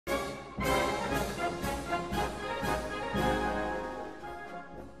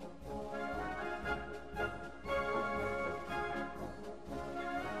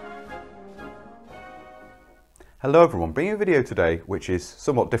Hello everyone, bringing a video today which is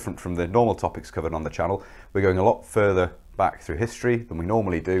somewhat different from the normal topics covered on the channel. We're going a lot further back through history than we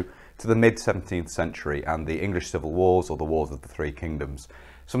normally do, to the mid 17th century and the English Civil Wars, or the Wars of the Three Kingdoms.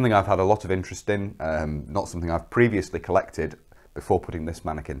 Something I've had a lot of interest in, not something I've previously collected before putting this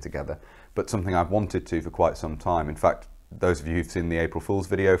mannequin together, but something I've wanted to for quite some time. In fact, those of you who've seen the April Fool's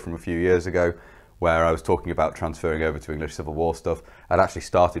video from a few years ago, where I was talking about transferring over to English Civil War stuff, I'd actually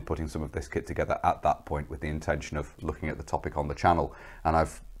started putting some of this kit together at that point with the intention of looking at the topic on the channel, and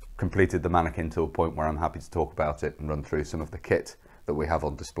I've completed the mannequin to a point where I'm happy to talk about it and run through some of the kit that we have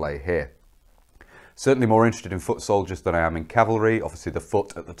on display here. Certainly more interested in foot soldiers than I am in cavalry. Obviously the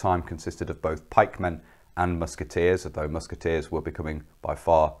foot at the time consisted of both pikemen and musketeers, although musketeers were becoming by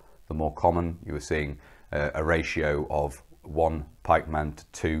far the more common. You were seeing a ratio of 1 pikeman to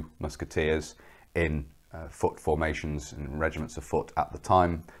 2 musketeers in foot formations and regiments of foot at the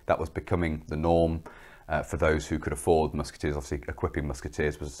time. That was becoming the norm for those who could afford musketeers. Obviously equipping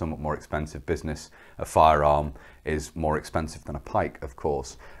musketeers was a somewhat more expensive business. A firearm is more expensive than a pike, of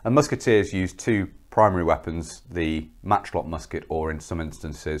course. And musketeers used 2 primary weapons, the matchlock musket, or in some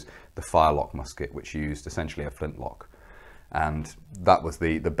instances the firelock musket, which used essentially a flintlock. And that was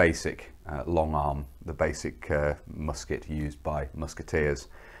the basic long arm, the basic musket used by musketeers.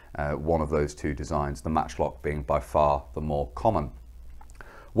 One of those 2 designs, the matchlock being by far the more common.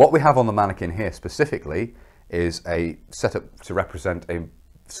 What we have on the mannequin here specifically is a setup to represent a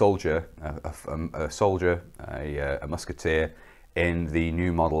soldier, a musketeer in the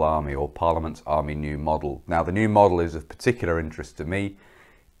New Model Army, or Parliament's Army New Model. Now the New Model is of particular interest to me.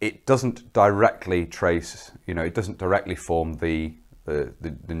 It doesn't directly trace, it doesn't directly form the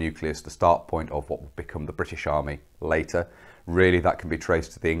nucleus, the start point of what will become the British Army later. Really, that can be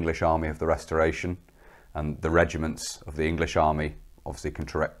traced to the English Army of the Restoration, and the regiments of the English Army obviously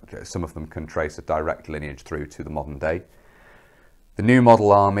some of them can trace a direct lineage through to the modern day. The New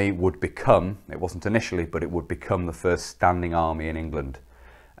Model Army would become, it wasn't initially, but it would become the first standing army in England.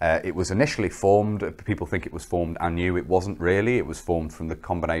 It was initially formed, people think it was formed anew. It wasn't really. It was formed from the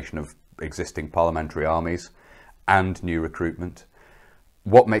combination of existing parliamentary armies and new recruitment.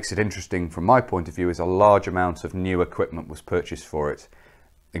 What makes it interesting from my point of view is a large amount of new equipment was purchased for it,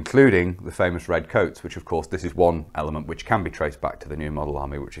 including the famous red coats, which of course this is one element which can be traced back to the New Model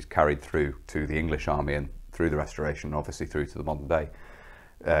Army, which is carried through to the English Army and through the Restoration, and obviously through to the modern day,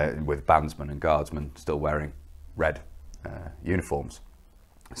 with bandsmen and guardsmen still wearing red uniforms.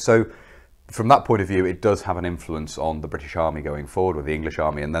 So from that point of view, it does have an influence on the British Army going forward, or the English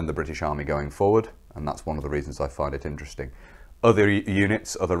Army and then the British Army going forward, and that's one of the reasons I find it interesting. Other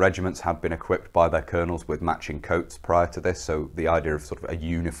units, other regiments had been equipped by their colonels with matching coats prior to this, so the idea of sort of a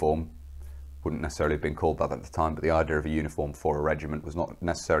uniform wouldn't necessarily have been called that at the time, but the idea of a uniform for a regiment was not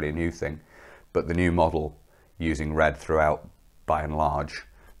necessarily a new thing. But the new model, using red throughout by and large,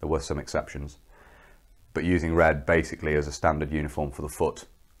 there were some exceptions, but using red basically as a standard uniform for the foot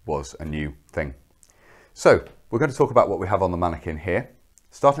was a new thing. So we're going to talk about what we have on the mannequin here.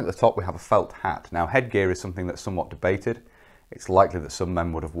 Starting at the top, we have a felt hat. Now headgear is something that's somewhat debated. It's likely that some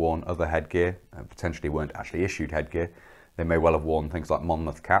men would have worn other headgear, potentially weren't actually issued headgear. They may well have worn things like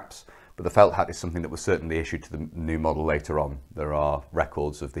Monmouth caps, but the felt hat is something that was certainly issued to the new model later on. There are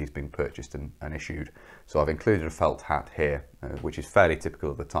records of these being purchased and issued. So I've included a felt hat here, which is fairly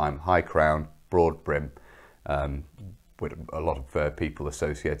typical of the time. High crown, broad brim, with a lot of people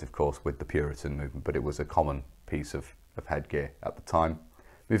associate, of course, with the Puritan movement, but it was a common piece of headgear at the time.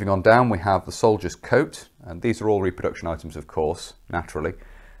 Moving on down, we have the soldier's coat, and these are all reproduction items, of course, naturally.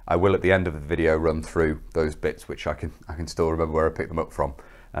 I will at the end of the video run through those bits which I can still remember where I picked them up from,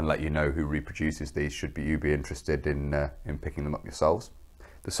 and let you know who reproduces these should you be interested in picking them up yourselves.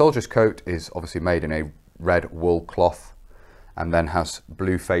 The soldier's coat is obviously made in a red wool cloth and then has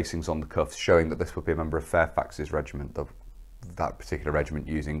blue facings on the cuffs, showing that this would be a member of Fairfax's regiment, that particular regiment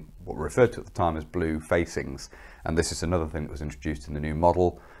using what were referred to at the time as blue facings. And this is another thing that was introduced in the new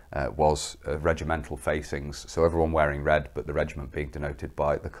model, was regimental facings, so everyone wearing red but the regiment being denoted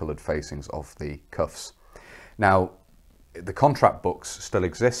by the coloured facings of the cuffs. Now the contract books still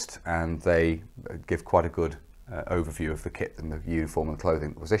exist, and they give quite a good overview of the kit and the uniform and clothing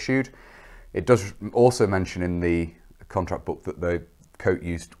that was issued. It does also mention in the contract book that the coat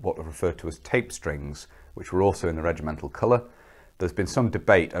used what are referred to as tape strings, which were also in the regimental colour. There's been some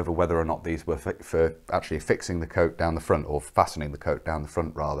debate over whether or not these were for actually fixing the coat down the front, or fastening the coat down the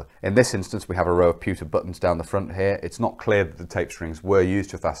front rather. In this instance, we have a row of pewter buttons down the front here. It's not clear that the tape strings were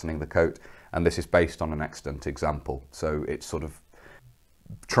used for fastening the coat, and this is based on an extant example. So it's sort of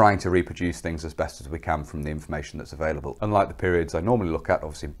trying to reproduce things as best as we can from the information that's available. Unlike the periods I normally look at,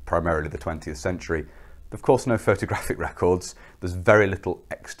 obviously primarily the 20th century, Of course, no photographic records. There's very little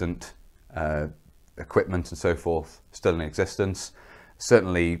extant equipment and so forth still in existence.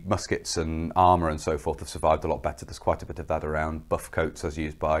 Certainly muskets and armour and so forth have survived a lot better. There's quite a bit of that around. Buff coats as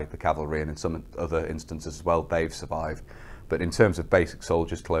used by the cavalry, and in some other instances as well, they've survived. But in terms of basic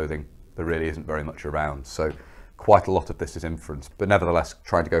soldiers' clothing, there really isn't very much around. So quite a lot of this is inference, but nevertheless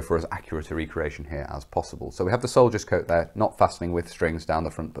trying to go for as accurate a recreation here as possible. So we have the soldier's coat there, not fastening with strings down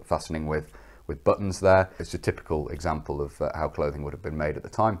the front, but fastening with buttons there. It's a typical example of how clothing would have been made at the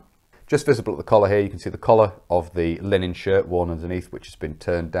time. Just visible at the collar here, you can see the collar of the linen shirt worn underneath, which has been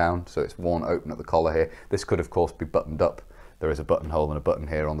turned down, so it's worn open at the collar here. This could of course be buttoned up. There is a buttonhole and a button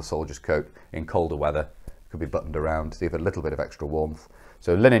here on the soldier's coat. In colder weather, it could be buttoned around to give it a little bit of extra warmth.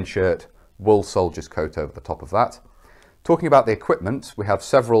 So linen shirt, wool soldier's coat over the top of that. Talking about the equipment, we have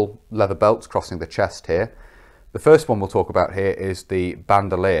several leather belts crossing the chest here. The first one we'll talk about here is the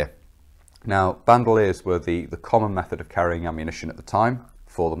bandolier. Now, bandoliers were the common method of carrying ammunition at the time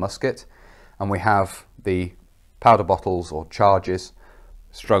for the musket, and we have the powder bottles or charges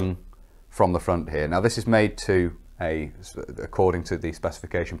strung from the front here. Now this is made to according to the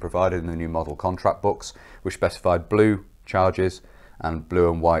specification provided in the new model contract books, which specified blue charges and blue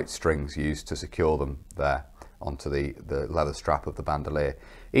and white strings used to secure them there onto the leather strap of the bandolier.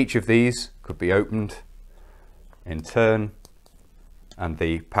 Each of these could be opened in turn and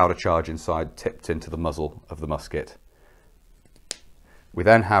the powder charge inside tipped into the muzzle of the musket. We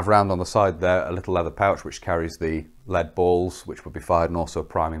then have round on the side there a little leather pouch which carries the lead balls which would be fired, and also a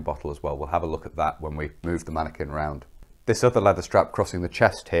priming bottle as well. We'll have a look at that when we move the mannequin round. This other leather strap crossing the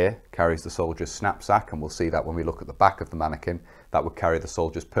chest here carries the soldier's knapsack, and we'll see that when we look at the back of the mannequin. That would carry the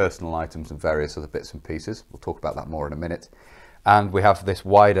soldier's personal items and various other bits and pieces. We'll talk about that more in a minute. And we have this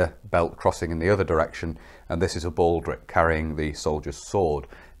wider belt crossing in the other direction, and this is a baldric carrying the soldier's sword.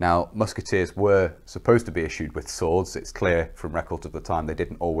 Now, musketeers were supposed to be issued with swords. It's clear from records of the time they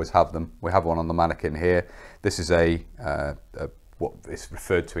didn't always have them. We have one on the mannequin here. This is what is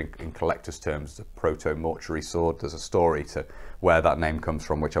referred to in collector's terms as a proto-mortuary sword. There's a story to where that name comes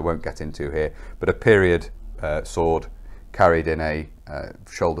from, which I won't get into here, but a period sword carried in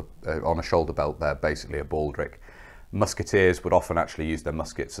on a shoulder belt there, basically a baldric. Musketeers would often actually use their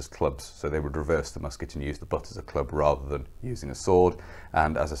muskets as clubs, so they would reverse the musket and use the butt as a club rather than using a sword.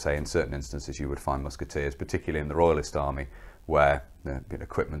 And as I say, in certain instances you would find musketeers, particularly in the Royalist army, where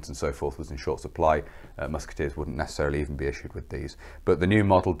equipment and so forth was in short supply. Musketeers wouldn't necessarily even be issued with these. But the new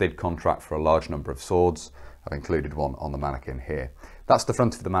model did contract for a large number of swords. I've included one on the mannequin here. That's the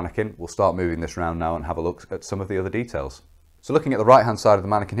front of the mannequin. We'll start moving this round now and have a look at some of the other details. So looking at the right hand side of the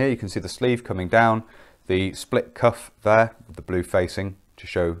mannequin here, you can see the sleeve coming down, the split cuff there with the blue facing to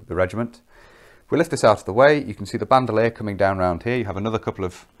show the regiment. If we lift this out of the way, you can see the bandolier coming down round here. You have another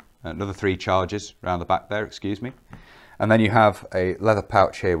 3 charges round the back there, excuse me. And then you have a leather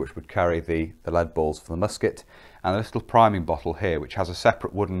pouch here which would carry the lead balls for the musket, and a little priming bottle here which has a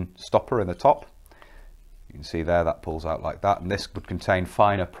separate wooden stopper in the top. You can see there that pulls out like that, and this would contain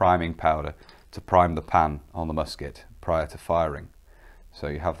finer priming powder to prime the pan on the musket prior to firing. So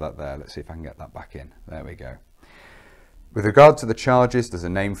you have that there. Let's see if I can get that back in. There we go. With regard to the charges, there's a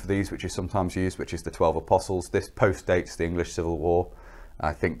name for these which is sometimes used, which is the 12 Apostles. This post-dates the English Civil War.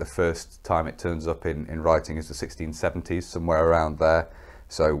 I think the first time it turns up in writing is the 1670s, somewhere around there.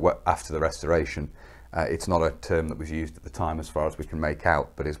 So after the Restoration, it's not a term that was used at the time as far as we can make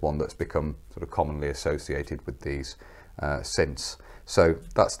out, but is one that's become sort of commonly associated with these since. So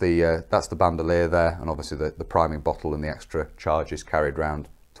that's the bandolier there, and obviously the priming bottle and the extra charges carried round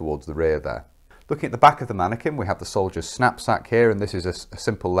towards the rear there. Looking at the back of the mannequin, we have the soldier's knapsack here, and this is a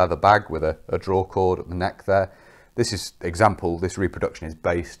simple leather bag with a draw cord at the neck there. This reproduction is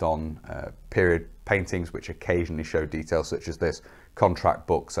based on period paintings which occasionally show details such as this, contract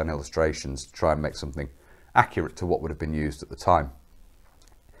books and illustrations to try and make something accurate to what would have been used at the time.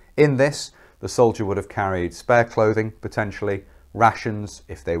 In this, the soldier would have carried spare clothing, potentially, rations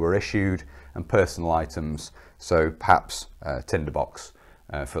if they were issued, and personal items, so perhaps a tinderbox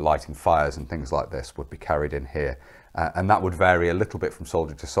for lighting fires and things like this would be carried in here. And that would vary a little bit from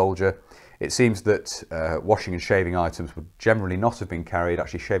soldier to soldier. It seems that washing and shaving items would generally not have been carried.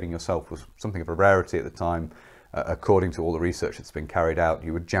 Actually, shaving yourself was something of a rarity at the time. According to all the research that's been carried out,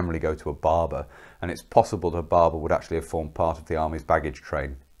 you would generally go to a barber, and it's possible that a barber would actually have formed part of the army's baggage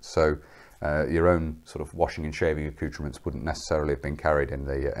train. So your own sort of washing and shaving accoutrements wouldn't necessarily have been carried in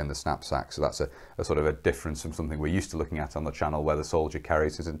the knapsack. So that's a sort of a difference from something we're used to looking at on the channel, where the soldier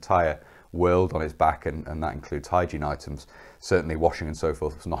carries his entire world on his back, and that includes hygiene items. Certainly washing and so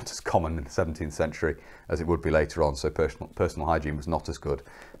forth was not as common in the 17th century as it would be later on, so personal hygiene was not as good.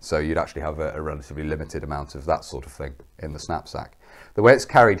 So you'd actually have a relatively limited amount of that sort of thing in the snapsack. The way it's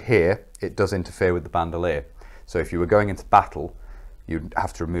carried here, it does interfere with the bandolier. So if you were going into battle, you'd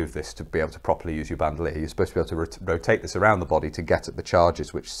have to remove this to be able to properly use your bandolier. You're supposed to be able to rotate this around the body to get at the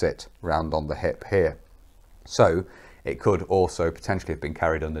charges which sit round on the hip here. So it could also potentially have been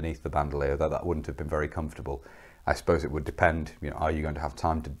carried underneath the bandolier, though that wouldn't have been very comfortable. I suppose it would depend, are you going to have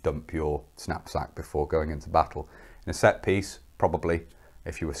time to dump your snapsack before going into battle? In a set piece, probably.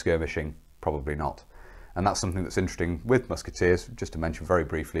 If you were skirmishing, probably not. And that's something that's interesting with musketeers, just to mention very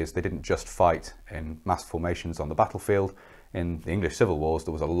briefly, is they didn't just fight in mass formations on the battlefield. In the English Civil Wars,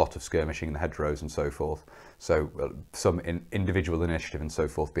 there was a lot of skirmishing in the hedgerows and so forth. So some individual initiative and so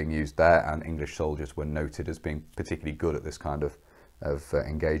forth being used there, and English soldiers were noted as being particularly good at this kind of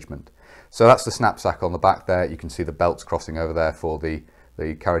engagement. So that's the snapsack on the back there. You can see the belts crossing over there for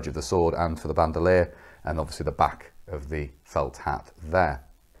the carriage of the sword and for the bandolier, and obviously the back of the felt hat there.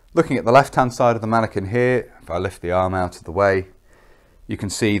 Looking at the left-hand side of the mannequin here, if I lift the arm out of the way, you can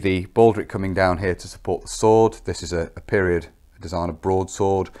see the baldric coming down here to support the sword. This is a period design of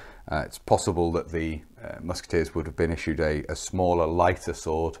broadsword. It's possible that the musketeers would have been issued a smaller, lighter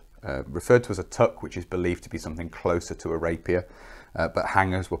sword, referred to as a tuck, which is believed to be something closer to a rapier. But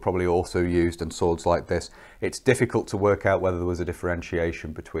hangers were probably also used, and swords like this. It's difficult to work out whether there was a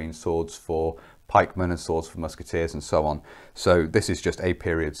differentiation between swords for pikemen and swords for musketeers and so on. So this is just a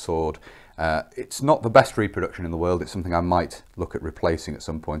period sword. It's not the best reproduction in the world. It's something I might look at replacing at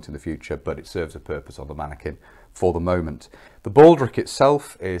some point in the future, but it serves a purpose on the mannequin for the moment. The baldric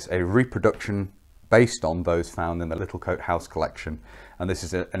itself is a reproduction based on those found in the Littlecote House collection, and this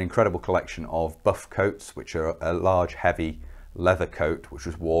is an incredible collection of buff coats, which are a large heavy leather coat which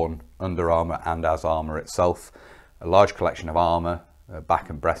was worn under armour and as armour itself, a large collection of armour, back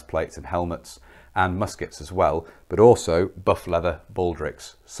and breastplates and helmets, and muskets as well, but also buff leather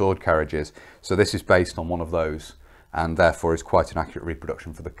baldricks, sword carriages. So this is based on one of those, and therefore is quite an accurate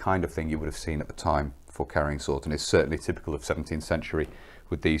reproduction for the kind of thing you would have seen at the time for carrying swords, and is certainly typical of 17th century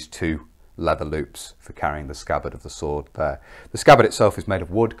with these two leather loops for carrying the scabbard of the sword there. The scabbard itself is made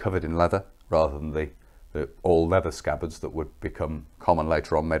of wood covered in leather, rather than the all leather scabbards that would become common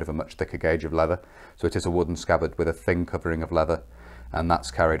later on, made of a much thicker gauge of leather. So it is a wooden scabbard with a thin covering of leather, and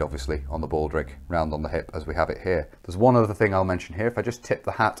that's carried obviously on the baldric round on the hip as we have it here. There's one other thing I'll mention here. If I just tip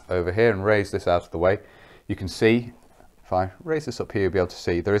the hat over here and raise this out of the way, you can see, if I raise this up here, you'll be able to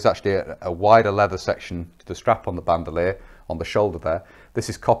see there is actually a wider leather section to the strap on the bandolier on the shoulder there. This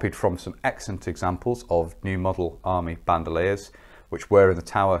is copied from some excellent examples of new model army bandoliers, which were in the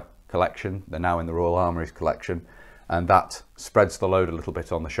Tower collection. They're now in the Royal Armouries collection, and that spreads the load a little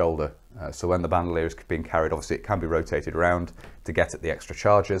bit on the shoulder. So when the bandolier is being carried, obviously it can be rotated around to get at the extra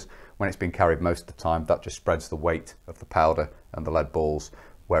charges. When it's being carried most of the time, that just spreads the weight of the powder and the lead balls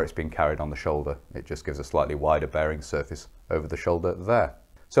where it's being carried on the shoulder. It just gives a slightly wider bearing surface over the shoulder there.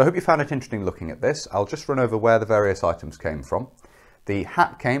 So I hope you found it interesting looking at this. I'll just run over where the various items came from. The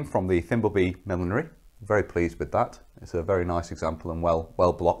hat came from the Thimbleby Millinery. Very pleased with that. It's a very nice example and well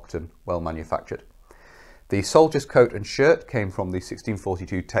blocked and well manufactured. The soldier's coat and shirt came from the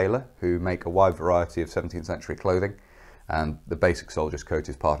 1642 tailor, who make a wide variety of 17th century clothing, and the basic soldier's coat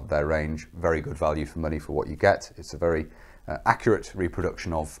is part of their range. Very good value for money for what you get. It's a very accurate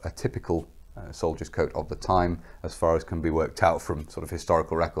reproduction of a typical soldier's coat of the time, as far as can be worked out from sort of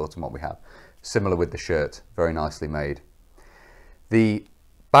historical records and what we have. Similar with the shirt, very nicely made. The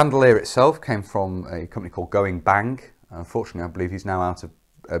bandolier itself came from a company called Going Bang. Unfortunately, I believe he's now out of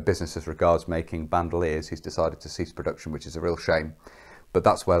business as regards making bandoliers. He's decided to cease production, which is a real shame, but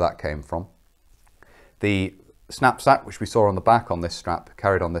that's where that came from. The snapsack, which we saw on the back on this strap,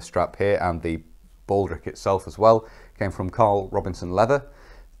 carried on this strap here, and the baldric itself as well, came from Carl Robinson leather.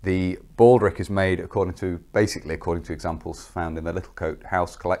 The baldric is made basically according to examples found in the Littlecote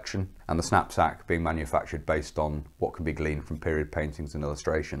House collection, and the snapsack being manufactured based on what can be gleaned from period paintings and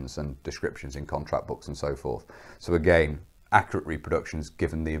illustrations and descriptions in contract books and so forth. So again, accurate reproductions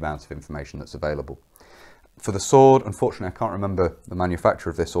given the amount of information that's available. For the sword, unfortunately I can't remember the manufacturer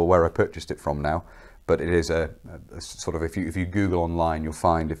of this or where I purchased it from now, but it is a sort of, if you Google online, you'll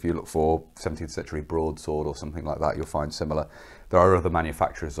find, if you look for 17th century broadsword or something like that, you'll find similar. There are other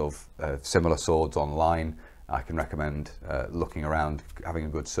manufacturers of similar swords online. I can recommend looking around, having a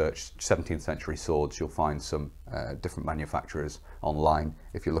good search. 17th century swords, you'll find some different manufacturers online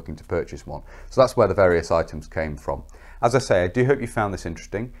if you're looking to purchase one. So that's where the various items came from. As I say, I do hope you found this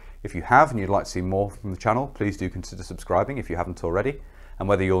interesting. If you have and you'd like to see more from the channel, please do consider subscribing if you haven't already. And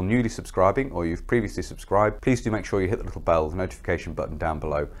whether you're newly subscribing or you've previously subscribed, please do make sure you hit the little bell, the notification button down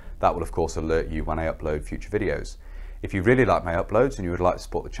below. That will of course alert you when I upload future videos. If you really like my uploads and you would like to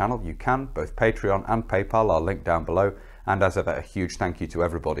support the channel, you can. Both Patreon and PayPal are linked down below. And as ever, a huge thank you to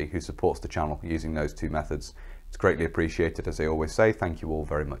everybody who supports the channel using those two methods. It's greatly appreciated, as I always say. Thank you all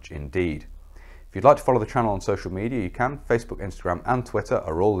very much indeed. If you'd like to follow the channel on social media, you can. Facebook, Instagram and Twitter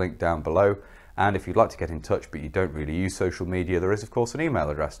are all linked down below. And if you'd like to get in touch but you don't really use social media, there is of course an email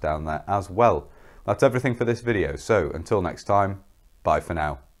address down there as well. That's everything for this video. So until next time, bye for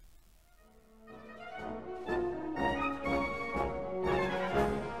now.